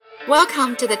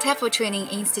Welcome to the TEFL Training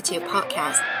Institute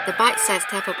podcast, the bite-sized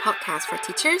TEFL podcast for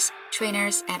teachers,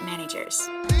 trainers, and managers.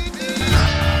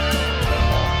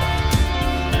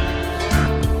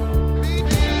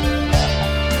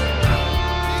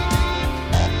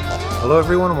 Hello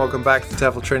everyone and welcome back to the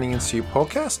TEFL Training Institute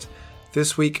podcast.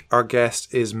 This week our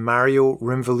guest is Mario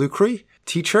Rimvalucri,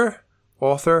 teacher,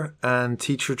 author and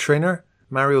teacher trainer.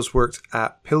 Mario's worked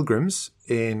at Pilgrims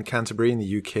in Canterbury in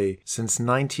the UK since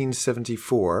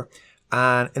 1974.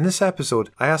 And in this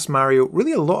episode, I asked Mario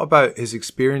really a lot about his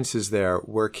experiences there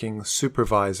working,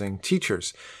 supervising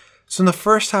teachers. So in the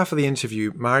first half of the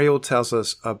interview, Mario tells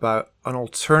us about an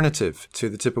alternative to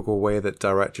the typical way that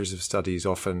directors of studies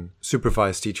often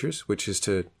supervise teachers, which is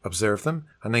to observe them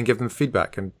and then give them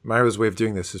feedback. And Mario's way of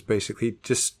doing this is basically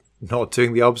just not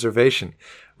doing the observation,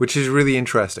 which is really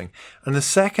interesting. And the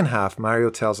second half, Mario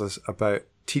tells us about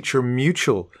teacher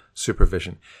mutual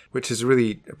supervision, which is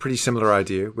really a pretty similar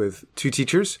idea with two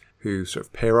teachers who sort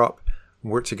of pair up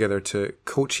and work together to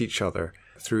coach each other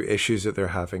through issues that they're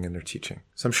having in their teaching.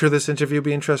 So I'm sure this interview will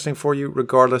be interesting for you,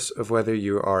 regardless of whether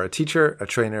you are a teacher, a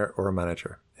trainer, or a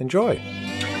manager. Enjoy.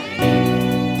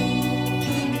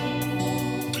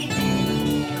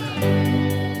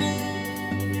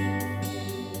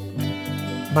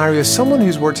 Mario, as someone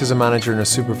who's worked as a manager and a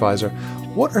supervisor,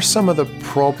 what are some of the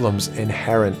problems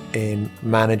inherent in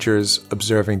managers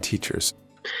observing teachers?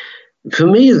 For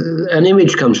me, an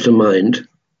image comes to mind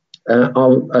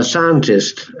of a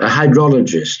scientist, a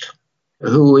hydrologist,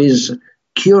 who is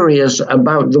curious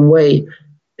about the way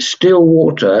still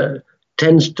water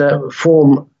tends to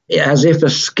form as if a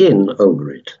skin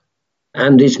over it.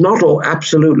 And it's not all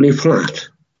absolutely flat.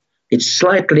 It's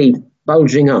slightly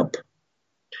bulging up.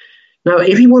 Now,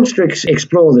 if he wants to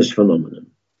explore this phenomenon,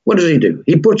 what does he do?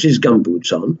 He puts his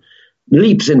gumboots on,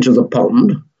 leaps into the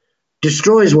pond,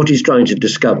 destroys what he's trying to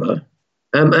discover,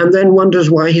 and then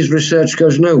wonders why his research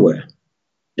goes nowhere.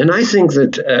 And I think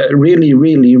that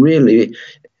really,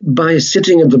 by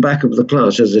sitting at the back of the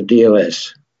class as a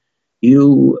DOS,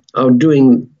 you are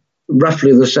doing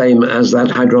roughly the same as that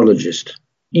hydrologist.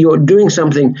 You're doing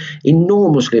something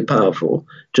enormously powerful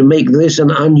to make this an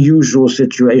unusual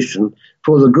situation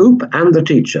for the group and the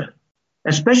teacher,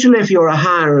 especially if you're a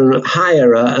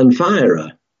hirer and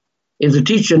firer. If the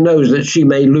teacher knows that she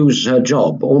may lose her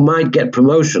job or might get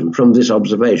promotion from this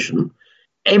observation,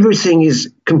 everything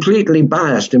is completely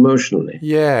biased emotionally.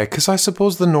 Yeah, because I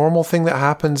suppose the normal thing that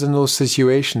happens in those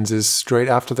situations is straight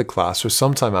after the class or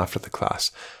sometime after the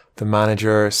class, the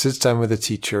manager sits down with the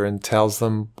teacher and tells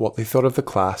them what they thought of the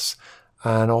class,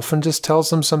 and often just tells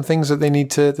them some things that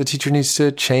the teacher needs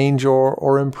to change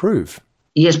or improve.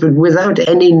 Yes, but without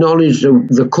any knowledge of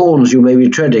the corns you may be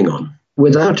treading on,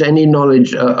 without any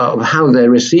knowledge of how they're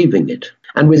receiving it,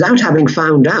 and without having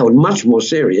found out, much more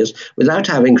serious, without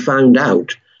having found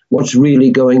out what's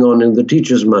really going on in the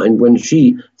teacher's mind when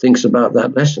she thinks about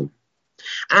that lesson.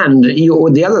 And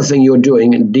the other thing you're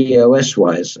doing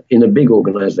DOS-wise in a big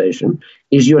organization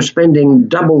is you're spending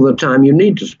double the time you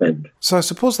need to spend. So I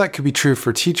suppose that could be true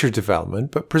for teacher development,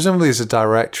 but presumably as a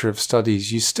director of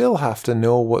studies, you still have to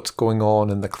know what's going on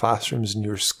in the classrooms in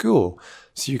your school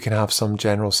so you can have some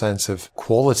general sense of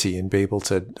quality and be able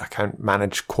to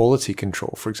manage quality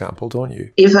control, for example, don't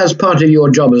you? If as part of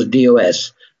your job as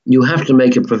DOS, you have to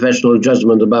make a professional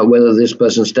judgment about whether this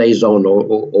person stays on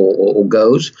or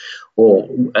goes, or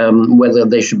whether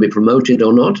they should be promoted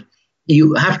or not,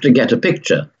 you have to get a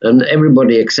picture, and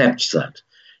everybody accepts that.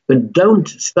 But don't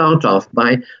start off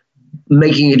by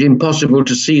making it impossible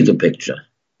to see the picture,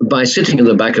 by sitting in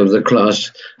the back of the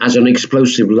class as an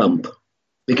explosive lump.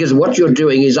 Because what you're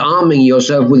doing is arming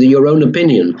yourself with your own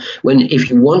opinion, when if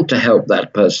you want to help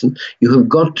that person, you have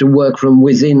got to work from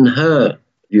within her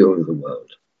view of the world.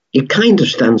 It kind of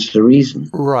stands to reason.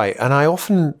 Right. And I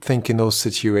often think in those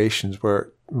situations where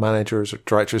managers or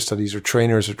directors of studies or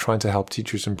trainers are trying to help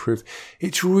teachers improve,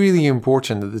 it's really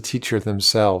important that the teacher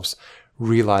themselves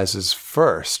realizes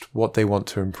first what they want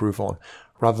to improve on,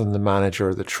 rather than the manager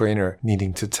or the trainer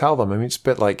needing to tell them. I mean, it's a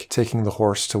bit like taking the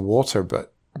horse to water,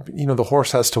 but the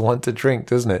horse has to want to drink,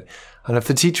 doesn't it? And if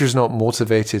the teacher's not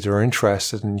motivated or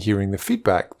interested in hearing the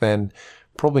feedback, then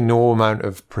probably no amount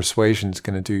of persuasion is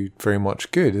going to do very much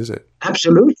good, is it?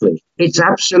 Absolutely. It's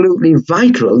absolutely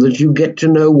vital that you get to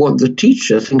know what the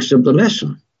teacher thinks of the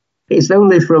lesson. It's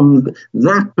only from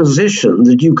that position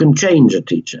that you can change a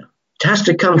teacher. It has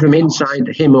to come from inside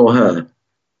him or her.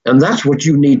 And that's what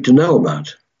you need to know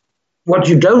about. What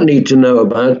you don't need to know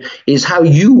about is how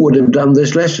you would have done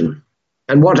this lesson.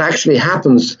 And what actually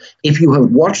happens if you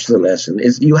have watched the lesson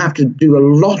is you have to do a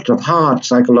lot of hard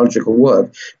psychological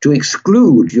work to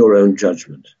exclude your own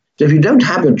judgment. So if you don't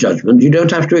have a judgment, you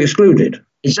don't have to exclude it.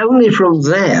 It's only from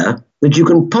there that you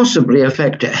can possibly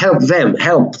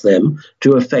help them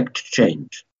to affect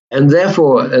change. And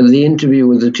therefore, the interview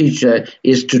with the teacher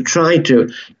is to try to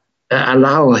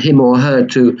allow him or her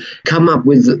to come up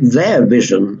with their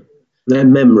vision, their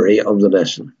memory of the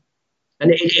lesson.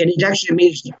 And it actually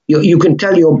means you can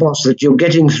tell your boss that you're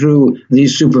getting through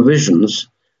these supervisions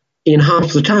in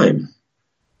half the time.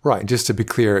 Right, just to be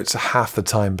clear, it's half the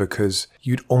time because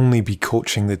you'd only be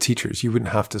coaching the teachers. You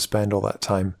wouldn't have to spend all that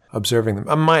time observing them.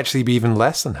 It might actually be even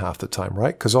less than half the time,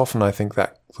 right? Because often I think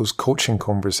that those coaching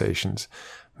conversations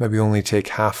maybe only take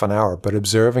half an hour, but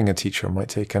observing a teacher might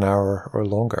take an hour or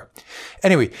longer.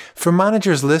 Anyway, for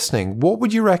managers listening, what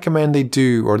would you recommend they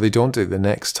do or they don't do the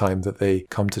next time that they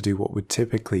come to do what would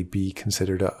typically be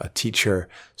considered a teacher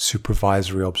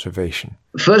supervisory observation?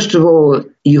 First of all,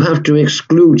 you have to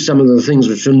exclude some of the things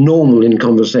which are normal in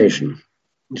conversation.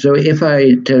 So if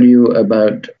I tell you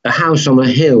about a house on a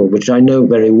hill, which I know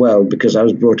very well because I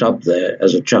was brought up there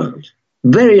as a child,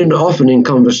 very often in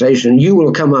conversation, you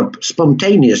will come up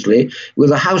spontaneously with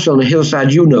a house on a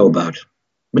hillside you know about.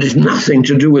 But it's nothing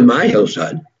to do with my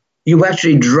hillside. You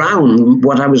actually drown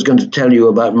what I was going to tell you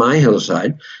about my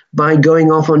hillside by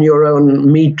going off on your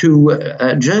own Me Too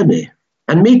journey.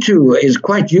 And Me Too is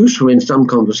quite useful in some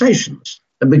conversations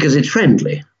because it's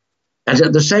friendly. And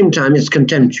at the same time, it's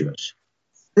contemptuous.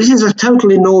 This is a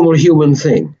totally normal human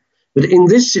thing. But in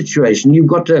this situation, you've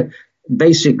got to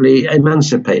basically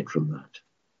emancipate from that.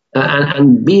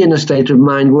 And be in a state of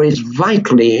mind where it's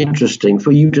vitally interesting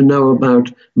for you to know about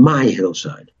my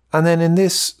hillside. And then in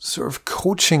this sort of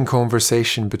coaching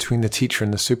conversation between the teacher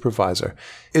and the supervisor,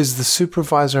 is the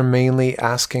supervisor mainly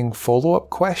asking follow-up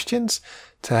questions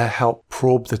to help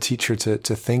probe the teacher to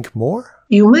think more?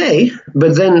 You may,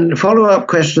 but then follow-up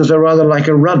questions are rather like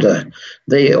a rudder.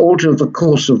 They alter the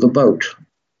course of the boat.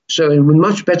 So it would be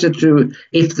much better to,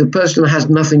 if the person has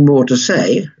nothing more to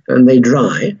say and they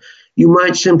dry, you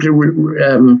might simply,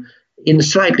 in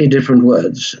slightly different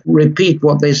words, repeat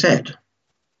what they said.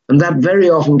 And that very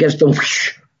often gets them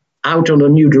out on a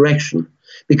new direction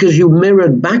because you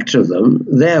mirrored back to them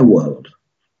their world.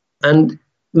 And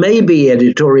maybe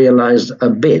editorialize a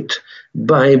bit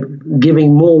by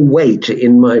giving more weight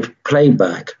in my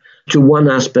playback to one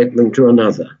aspect than to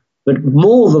another. But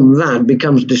more than that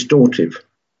becomes distortive.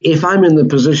 If I'm in the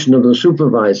position of the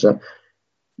supervisor,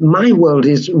 my world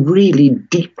is really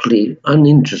deeply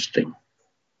uninteresting.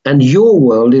 And your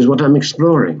world is what I'm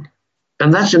exploring.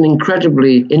 And that's an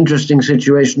incredibly interesting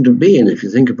situation to be in if you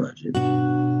think about it.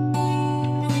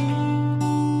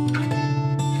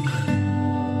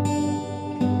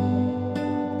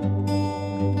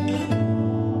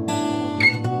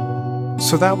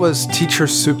 So that was teacher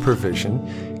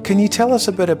supervision. Can you tell us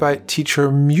a bit about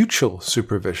teacher mutual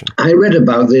supervision? I read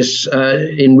about this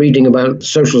in reading about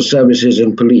social services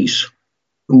and police,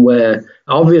 where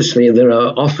obviously there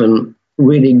are often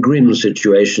really grim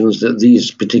situations that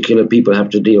these particular people have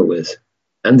to deal with.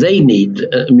 And they need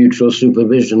mutual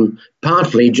supervision,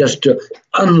 partly just to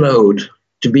unload,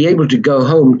 to be able to go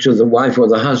home to the wife or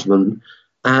the husband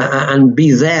and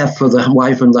be there for the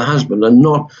wife and the husband and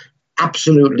not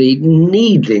absolutely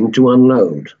needing to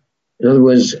unload. In other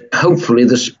words, hopefully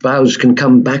the spouse can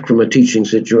come back from a teaching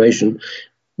situation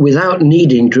without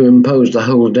needing to impose the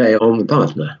whole day on the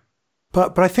partner.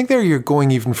 But I think there you're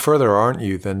going even further, aren't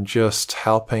you, than just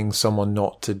helping someone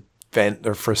not to vent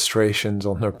their frustrations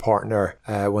on their partner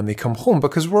when they come home,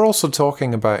 because we're also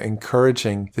talking about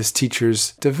encouraging this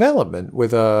teacher's development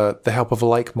with the help of a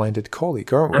like-minded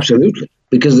colleague, aren't we? Absolutely,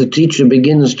 because the teacher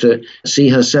begins to see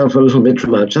herself a little bit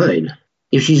from outside.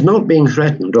 If she's not being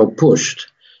threatened or pushed,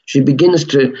 she begins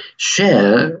to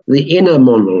share the inner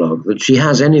monologue that she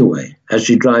has anyway as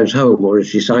she drives home or as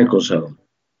she cycles home.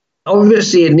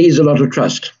 Obviously, it needs a lot of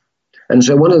trust. And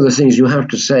so one of the things you have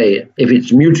to say, if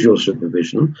it's mutual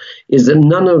supervision, is that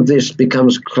none of this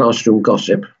becomes classroom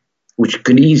gossip, which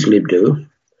could easily do,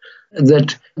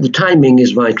 that the timing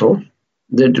is vital,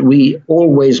 that we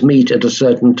always meet at a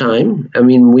certain time. I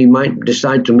mean, we might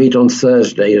decide to meet on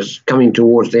Thursday as coming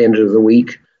towards the end of the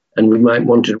week, and we might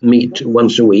want to meet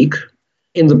once a week.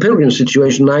 In the Pilgrim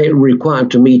situation, I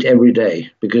required to meet every day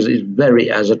because it's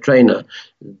as a trainer,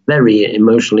 very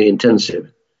emotionally intensive.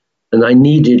 And I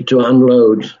needed to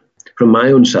unload from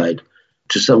my own side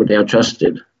to somebody I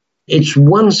trusted. It's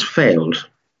once failed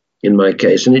in my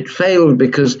case, and it failed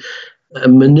because a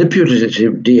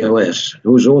manipulative DOS,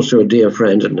 who was also a dear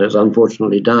friend and has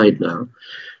unfortunately died now,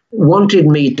 wanted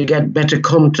me to get better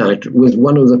contact with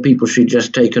one of the people she'd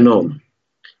just taken on.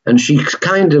 And she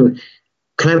kind of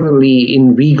cleverly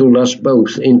inveigled us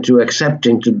both into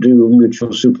accepting to do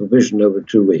mutual supervision over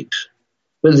 2 weeks.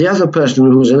 But the other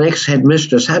person, who was an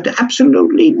ex-headmistress, had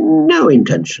absolutely no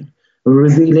intention of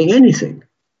revealing anything.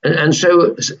 And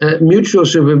so mutual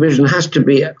supervision has to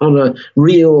be on a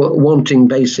real wanting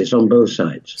basis on both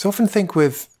sides. So I often think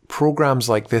with programs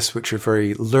like this, which are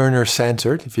very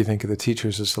learner-centered, if you think of the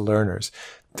teachers as the learners,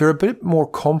 they're a bit more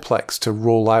complex to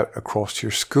roll out across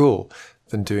your school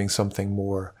than doing something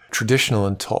more traditional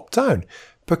and top-down.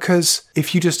 Because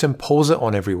if you just impose it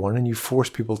on everyone and you force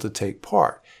people to take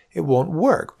part, it won't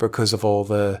work because of all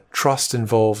the trust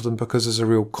involved and because there's a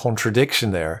real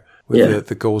contradiction there with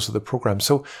the goals of the program.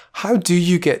 So how do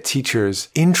you get teachers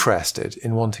interested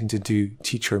in wanting to do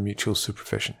teacher mutual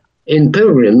supervision? In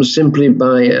Pilgrims, simply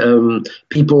by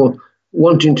people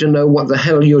wanting to know what the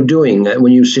hell you're doing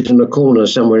when you sit in a corner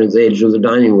somewhere at the edge of the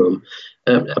dining room,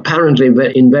 apparently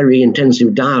in very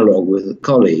intensive dialogue with a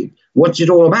colleague. What's it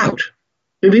all about?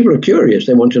 People are curious,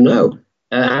 they want to know.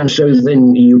 And so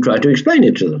then you try to explain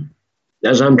it to them,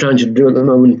 as I'm trying to do at the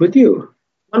moment with you.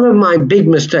 One of my big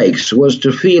mistakes was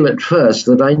to feel at first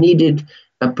that I needed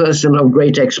a person of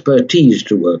great expertise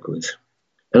to work with.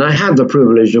 And I had the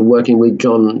privilege of working with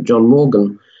John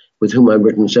Morgan, with whom I've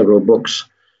written several books,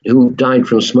 who died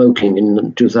from smoking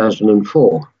in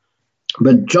 2004.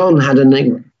 But John had an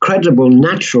incredible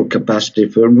natural capacity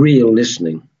for real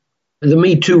listening. The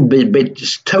Me Too bit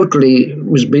totally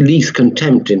was beneath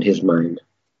contempt in his mind.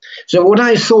 So what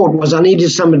I thought was I needed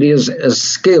somebody as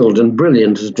skilled and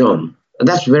brilliant as John. And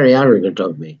that's very arrogant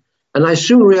of me. And I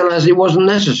soon realized it wasn't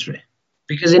necessary.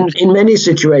 Because in many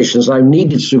situations I've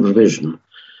needed supervision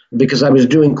because I was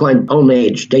doing quite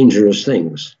on-edge, dangerous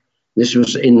things. This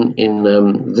was in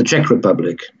the Czech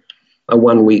Republic, a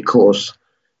 1-week course.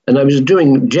 And I was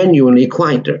doing genuinely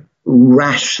quite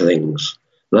rash things,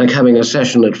 like having a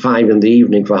session at 5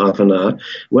 p.m. for half an hour,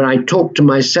 where I talked to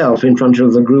myself in front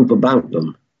of the group about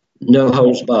them. No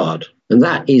holds barred. And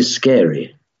that is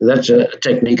scary. That's a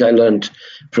technique I learned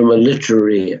from a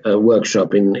literary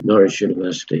workshop in Norwich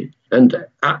University. And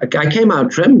I came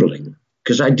out trembling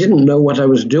because I didn't know what I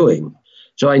was doing.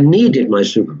 So I needed my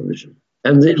supervision.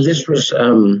 And this was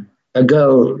a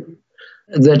girl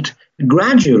that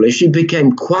gradually she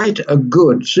became quite a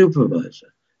good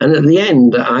supervisor. And at the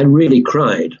end, I really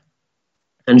cried.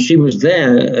 And she was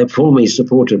there for me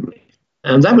supportively.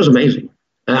 And that was amazing.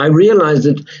 I realized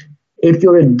that if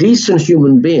you're a decent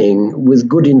human being with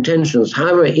good intentions,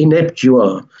 however inept you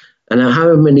are, and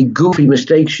however many goofy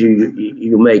mistakes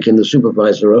you make in the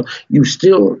supervisor role, you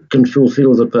still can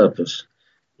fulfill the purpose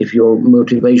if your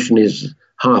motivation is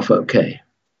half okay.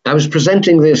 I was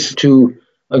presenting this to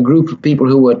a group of people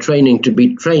who were training to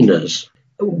be trainers.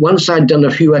 Once I'd done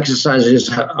a few exercises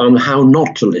on how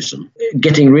not to listen,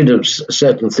 getting rid of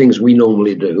certain things we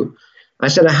normally do, I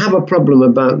said, I have a problem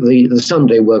about the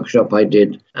Sunday workshop I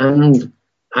did, and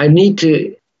I need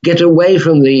to get away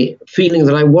from the feeling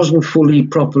that I wasn't fully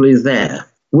properly there.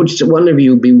 Would one of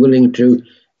you be willing to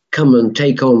come and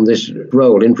take on this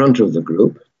role in front of the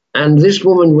group? And this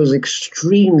woman was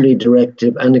extremely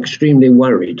directive and extremely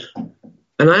worried.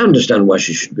 And I understand why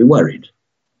she should be worried.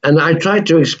 And I tried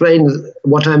to explain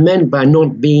what I meant by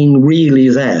not being really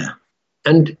there.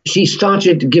 And she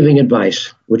started giving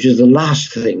advice, which is the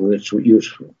last thing that's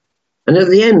useful. And at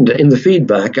the end, in the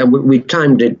feedback, we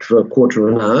timed it for a quarter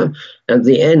of an hour. At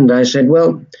the end, I said,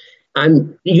 well,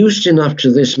 I'm used enough to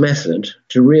this method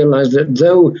to realize that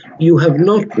though you have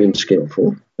not been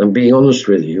skillful, I'm being honest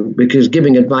with you, because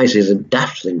giving advice is a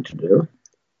daft thing to do,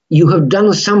 you have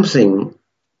done something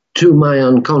to my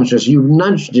unconscious. You've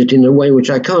nudged it in a way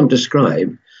which I can't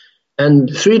describe.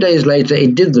 And 3 days later,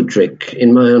 it did the trick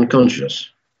in my unconscious.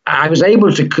 I was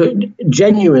able to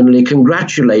genuinely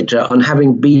congratulate her on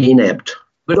having been inept,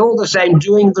 but all the same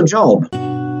doing the job.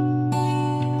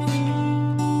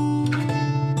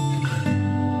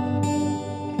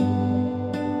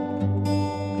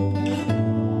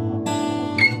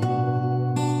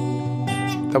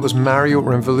 That was Mario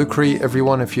Rimvalucri.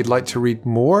 Everyone, if you'd like to read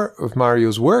more of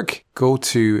Mario's work, go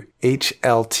to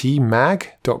hltmag.co.uk.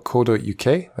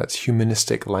 That's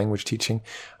Humanistic Language Teaching,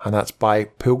 and that's by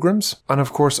Pilgrims. And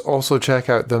of course, also check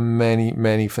out the many,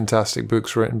 many fantastic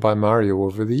books written by Mario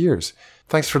over the years.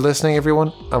 Thanks for listening,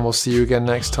 everyone, and we'll see you again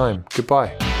next time.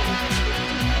 Goodbye.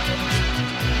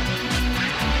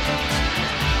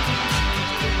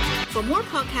 For more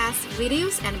podcasts,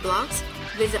 videos, and blogs,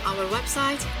 visit our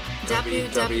website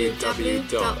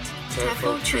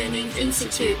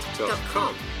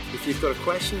www.tefltraininginstitute.com. If you've got a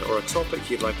question or a topic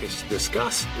you'd like us to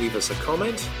discuss, leave us a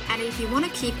comment. And if you want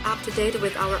to keep up to date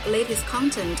with our latest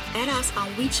content, add us on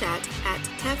WeChat at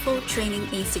TEFL Training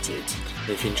Institute. And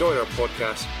if you enjoyed our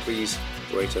podcast, please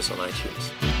rate us on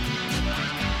iTunes.